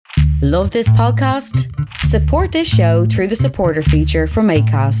Love this podcast? Support this show through the supporter feature from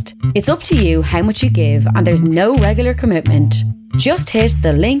Acast. It's up to you how much you give and there's no regular commitment. Just hit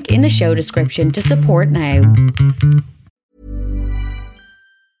the link in the show description to support now.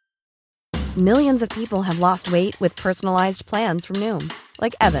 Millions of people have lost weight with personalized plans from Noom.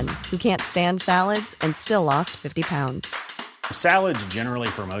 Like Evan, who can't stand salads and still lost 50 pounds. Salads generally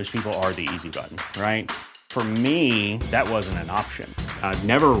for most people are the easy button, right? For me, that wasn't an option. I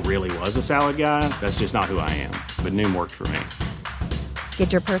never really was a salad guy. That's just not who I am. But Noom worked for me.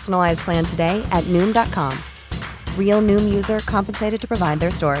 Get your personalized plan today at Noom.com. Real Noom user compensated to provide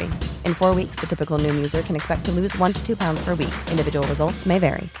their story. In 4 weeks, the typical Noom user can expect to lose 1 to 2 pounds per week. Individual results may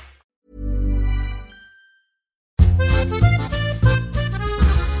vary.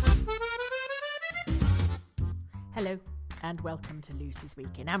 Hello, and welcome to Lucy's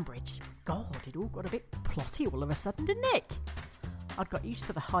Week in Ambridge. God, it all got a bit plotty all of a sudden, didn't it? I'd got used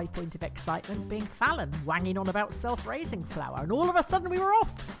to the high point of excitement being Fallon wanging on about self-raising flour, and all of a sudden we were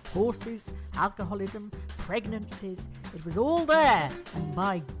off. Horses, alcoholism, pregnancies, it was all there, and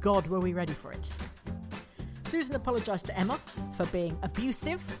my God, were we ready for it. Susan apologised to Emma for being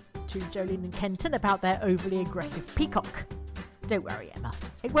abusive to Jolene and Kenton about their overly aggressive peacock. Don't worry, Emma.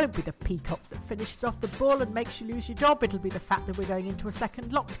 It won't be the peacock that finishes off the ball and makes you lose your job. It'll be the fact that we're going into a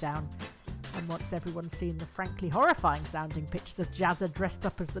second lockdown. And once everyone's seen the frankly horrifying sounding pictures of Jazza dressed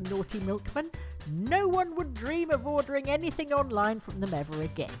up as the naughty milkman, no one would dream of ordering anything online from them ever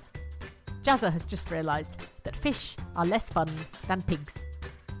again. Jazza has just realised that fish are less fun than pigs.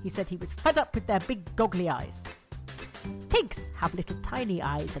 He said he was fed up with their big goggly eyes. Pigs have little tiny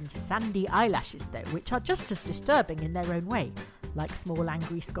eyes and sandy eyelashes though, which are just as disturbing in their own way, like small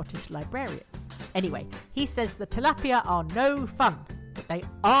angry Scottish librarians. Anyway, he says the tilapia are no fun, but they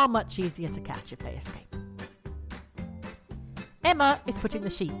are much easier to catch if they escape. Emma is putting the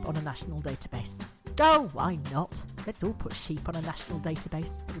sheep on a national database. Oh, why not? Let's all put sheep on a national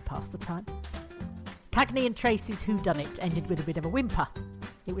database. It'll pass the time. Cagney and Tracy's whodunit ended with a bit of a whimper.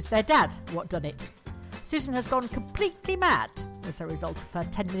 It was their dad what done it. Susan has gone completely mad as a result of her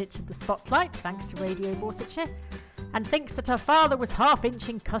 10 minutes in the spotlight, thanks to Radio Borsetshire, and thinks that her father was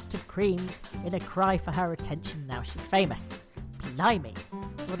half-inching custard creams in a cry for her attention now she's famous. Blimey,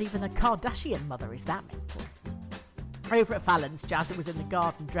 not even a Kardashian mother is that mental. Over at Fallon's, Jazza was in the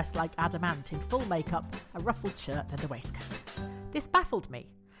garden dressed like Adamant in full makeup, a ruffled shirt and a waistcoat. This baffled me,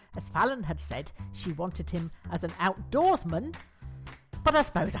 as Fallon had said she wanted him as an outdoorsman, but I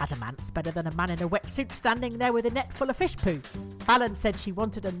suppose Adamant's better than a man in a wetsuit standing there with a net full of fish poo. Fallon said she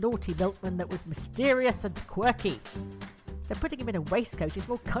wanted a naughty milkman that was mysterious and quirky. So putting him in a waistcoat is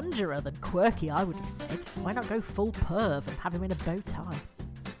more conjurer than quirky, I would have said. Why not go full perv and have him in a bow tie?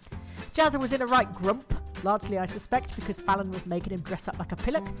 Jazza was in a right grump, largely I suspect because Fallon was making him dress up like a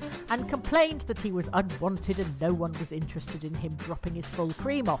pillock, and complained that he was unwanted and no one was interested in him dropping his full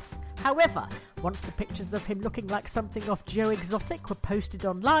cream off. However, once the pictures of him looking like something off Joe Exotic were posted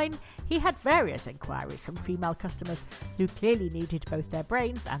online, he had various inquiries from female customers who clearly needed both their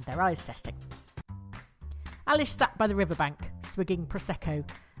brains and their eyes testing. Alice sat by the riverbank, swigging Prosecco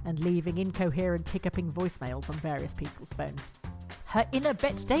and leaving incoherent hiccuping voicemails on various people's phones. Her inner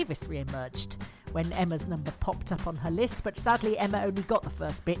Bette Davis re-emerged when Emma's number popped up on her list, but sadly Emma only got the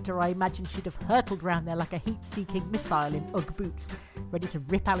first bit, or I imagine she'd have hurtled round there like a heat-seeking missile in Ugg boots, ready to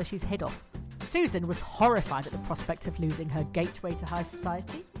rip Alish's head off. Susan was horrified at the prospect of losing her gateway to high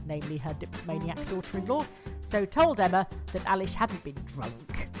society, namely her dipsomaniac daughter-in-law, so told Emma that Alice hadn't been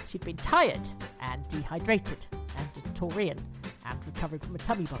drunk. She'd been tired and dehydrated and a Taurian and recovered from a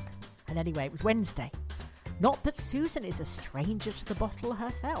tummy bug. And anyway, it was Wednesday. Not that Susan is a stranger to the bottle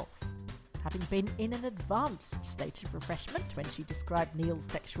herself, having been in an advanced state of refreshment when she described Neil's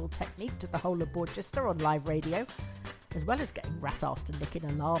sexual technique to the whole of Borchester on live radio, as well as getting rat-arsed and nicking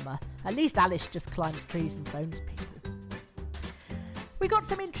a llama. At least Alice just climbs trees and phones people. We got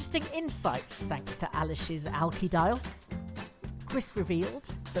some interesting insights thanks to Alish's alky dial. Chris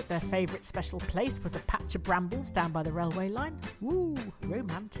revealed that their favourite special place was a patch of brambles down by the railway line. Ooh,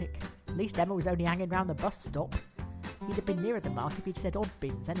 romantic. At least Emma was only hanging round the bus stop. He'd have been nearer the mark if he'd said odd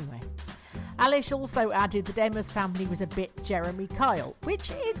bins anyway. Alice also added that Emma's family was a bit Jeremy Kyle,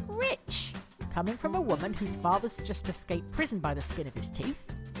 which is rich, coming from a woman whose father's just escaped prison by the skin of his teeth,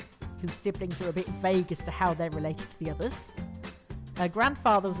 whose siblings are a bit vague as to how they're related to the others. Her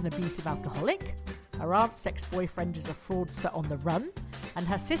grandfather was an abusive alcoholic, her aunt's ex-boyfriend is a fraudster on the run, and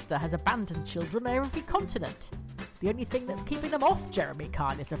her sister has abandoned children on every continent. The only thing that's keeping them off Jeremy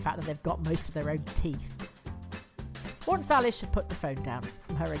Kyle is the fact that they've got most of their own teeth. Once Alice had put the phone down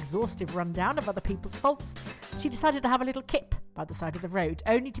from her exhaustive rundown of other people's faults, she decided to have a little kip by by the side of the road,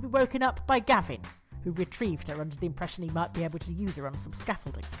 only to be woken up by Gavin, who retrieved her under the impression he might be able to use her on some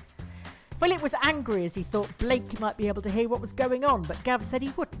scaffolding. Philip was angry as he thought Blake might be able to hear what was going on, but Gav said he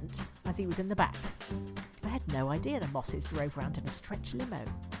wouldn't, as he was in the back. I had no idea the Mosses drove round in a stretch limo.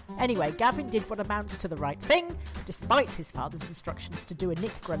 Anyway, Gavin did what amounts to the right thing, despite his father's instructions to do a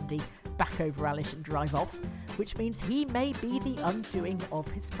Nick Grundy, back over Alice and drive off, which means he may be the undoing of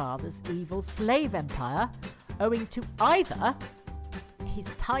his father's evil slave empire, owing to either his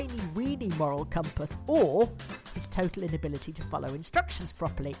tiny weeny moral compass or his total inability to follow instructions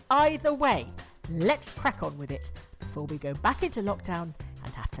properly. Either way, let's crack on with it before we go back into lockdown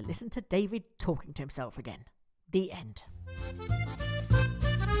and have to listen to David talking to himself again. The end.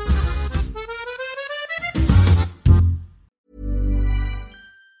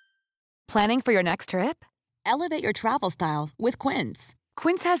 Planning for your next trip? Elevate your travel style with Quince.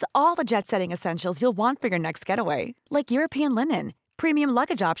 Quince has all the jet-setting essentials you'll want for your next getaway, like European linen, premium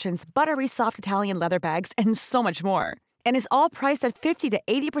luggage options, buttery soft Italian leather bags, and so much more. And is all priced at 50 to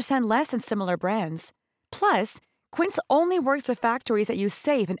 80% less than similar brands. Plus, Quince only works with factories that use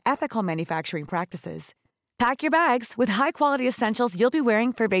safe and ethical manufacturing practices. Pack your bags with high-quality essentials you'll be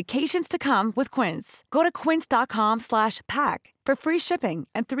wearing for vacations to come with Quince. Go to quince.com/pack for free shipping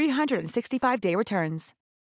and 365-day returns.